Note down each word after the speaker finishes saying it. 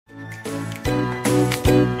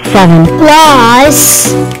7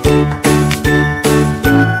 plus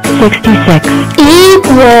 66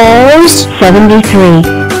 equals 73.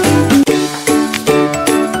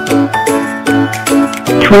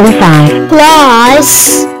 25 plus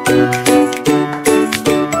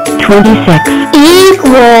 26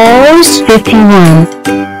 equals 51.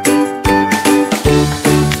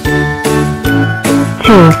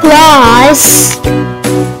 2 plus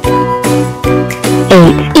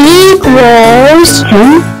 8 equals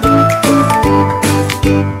 2.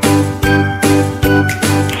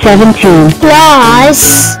 17 plus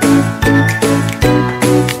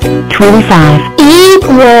 25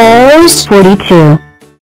 equals 42.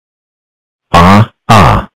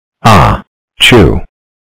 Chew.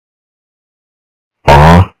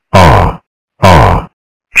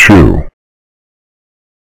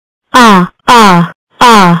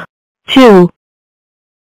 Chew. Chew.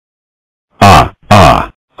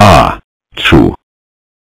 Chew.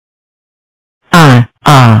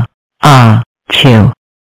 Chew.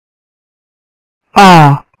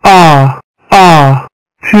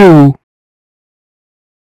 Chew.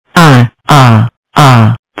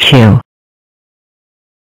 Chew.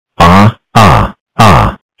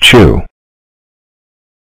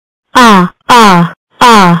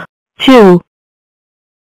 Chew. Chew.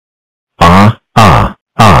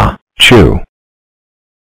 Chew.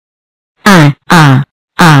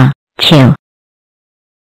 Chew.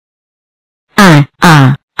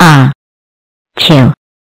 Chew.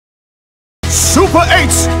 Super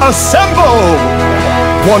 8s, assemble!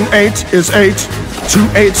 1 8 is 8, 2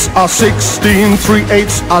 8s are 16, 3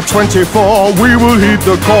 8s are 24, we will heed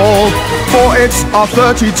the call. 4 8s are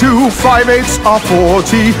 32, 5 8s are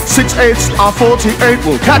 40, 6 8s are 48,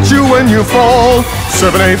 we'll catch you when you fall.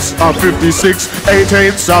 7 8s are 56, 8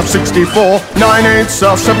 8s are 64, 9 8s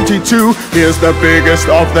are 72, here's the biggest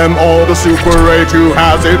of them all, the Super 8 who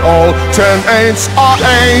has it all. 10 8s are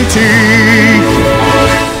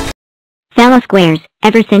 80. Fellow squares,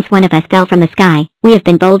 ever since one of us fell from the sky, we have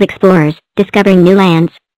been bold explorers, discovering new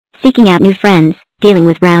lands, seeking out new friends, dealing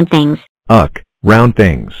with round things. Round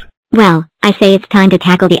things. Well, I say it's time to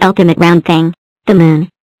tackle the ultimate round thing, the moon.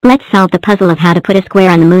 Let's solve the puzzle of how to put a square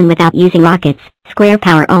on the moon without using rockets, square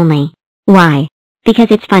power only. Why?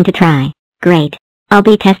 Because it's fun to try. Great. I'll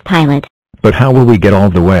be test pilot. But how will we get all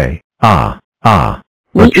the way?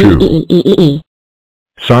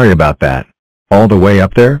 Sorry about that. All the way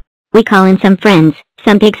up there? We call in some friends,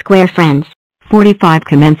 some big square friends. 45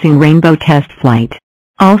 commencing rainbow test flight.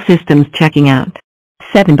 All systems checking out.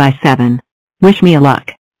 7 by 7. Wish me a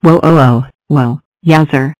luck. Whoa,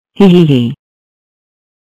 yowzer, hee.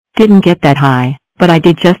 Didn't get that high, but I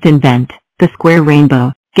did just invent the square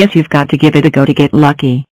rainbow. Guess you've got to give it a go to get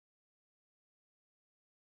lucky.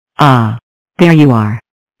 There you are.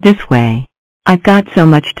 This way. I've got so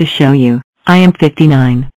much to show you. I am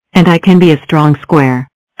 59, and I can be a strong square,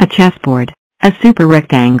 a chessboard, a super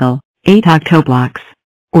rectangle, 8 octoblocks,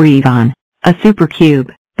 or even a super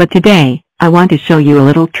cube. But today, I want to show you a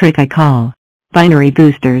little trick I call binary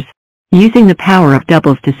boosters, using the power of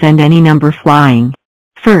doubles to send any number flying.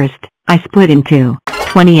 First, I split into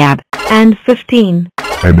 20 and 15,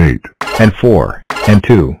 and 8, and 4, and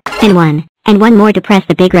 2, and 1, and 1 more to press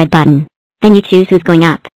the big red button. Then you choose who's going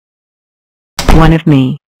up. 1 of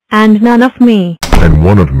me, and none of me, and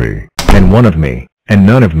 1 of me, and 1 of me, and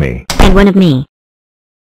none of me, and 1 of me.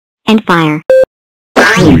 And fire.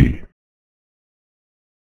 3.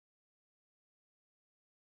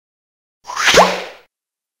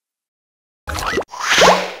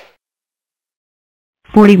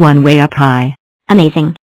 41 way up high.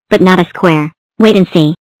 Amazing. But not a square. Wait and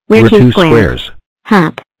see. We're two squares.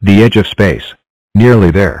 Hop. The edge of space.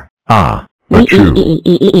 Nearly there. But two.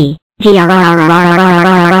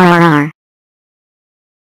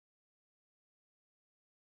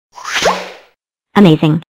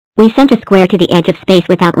 Amazing. We sent a square to the edge of space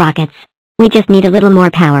without rockets. We just need a little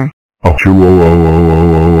more power. Huh?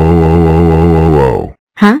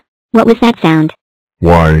 What was that sound?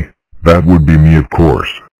 Why, that would be me, of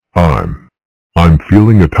course. I'm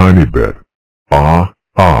feeling a tiny bit. Wow.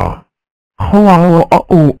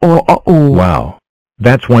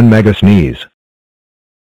 That's one mega sneeze.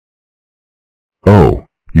 Oh,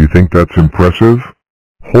 you think that's impressive?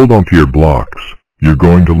 Hold on to your blocks. You're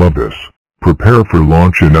going to love this. Prepare for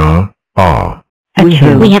launch in We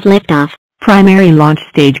have liftoff. Primary launch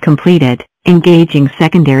stage completed. Engaging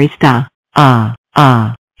secondary stuff.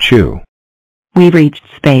 Chew. We reached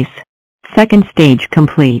space. Second stage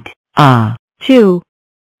complete. Chew.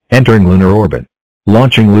 Entering lunar orbit.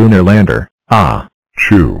 Launching lunar lander.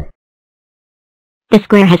 Chew. The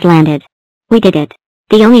square has landed. We did it.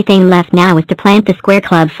 The only thing left now is to plant the Square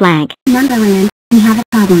Club flag. Numberland, we have a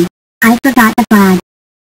problem. I forgot the flag.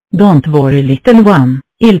 Don't worry little one,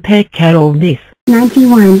 I'll take care of this.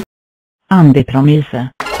 91. Andy promise.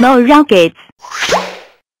 No rockets.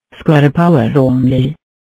 Square power only.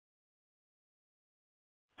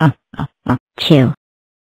 Chew.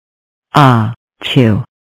 Chew.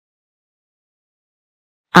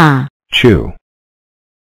 Chew.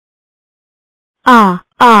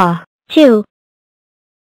 Chew.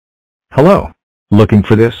 Hello. Looking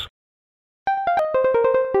for this?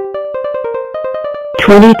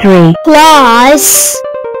 23 Plus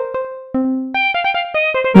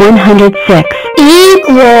 106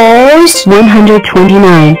 equals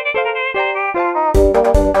 129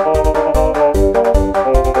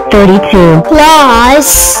 32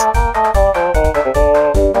 plus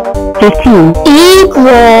 15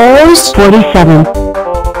 equals 47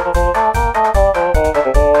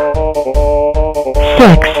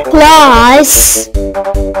 6 plus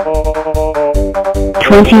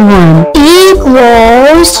 21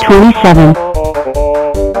 equals 27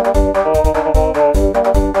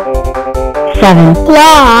 7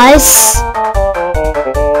 plus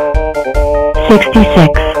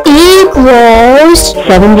 66 equals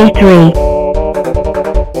 73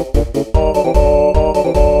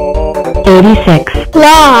 86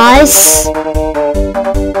 plus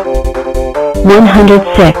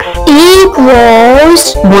 106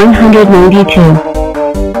 equals 192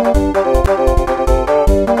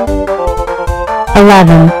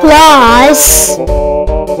 11 plus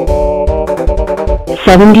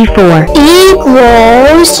 74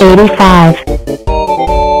 equals 85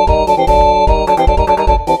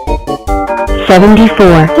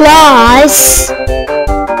 74 plus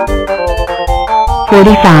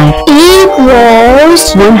 45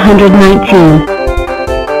 equals 119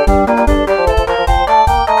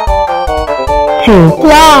 2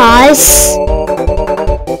 plus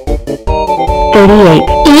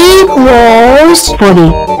 38 equals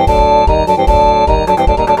 40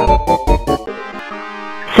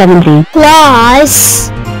 70 plus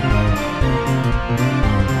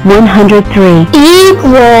 103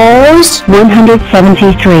 equals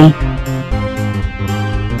 173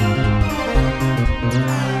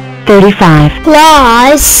 35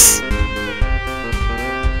 plus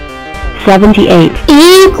 78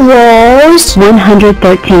 equals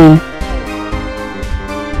 113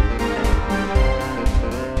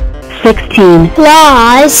 16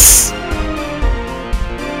 plus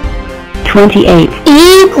 28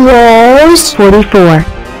 equals 44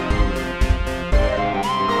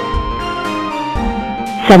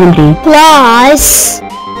 70 plus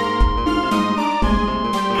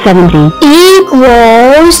 70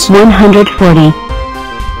 equals 140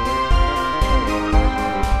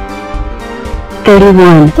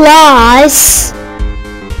 31 plus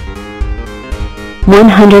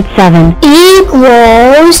 107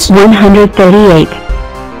 equals 138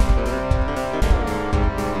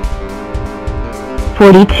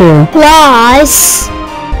 42 plus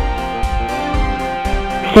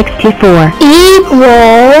 64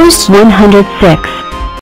 equals 106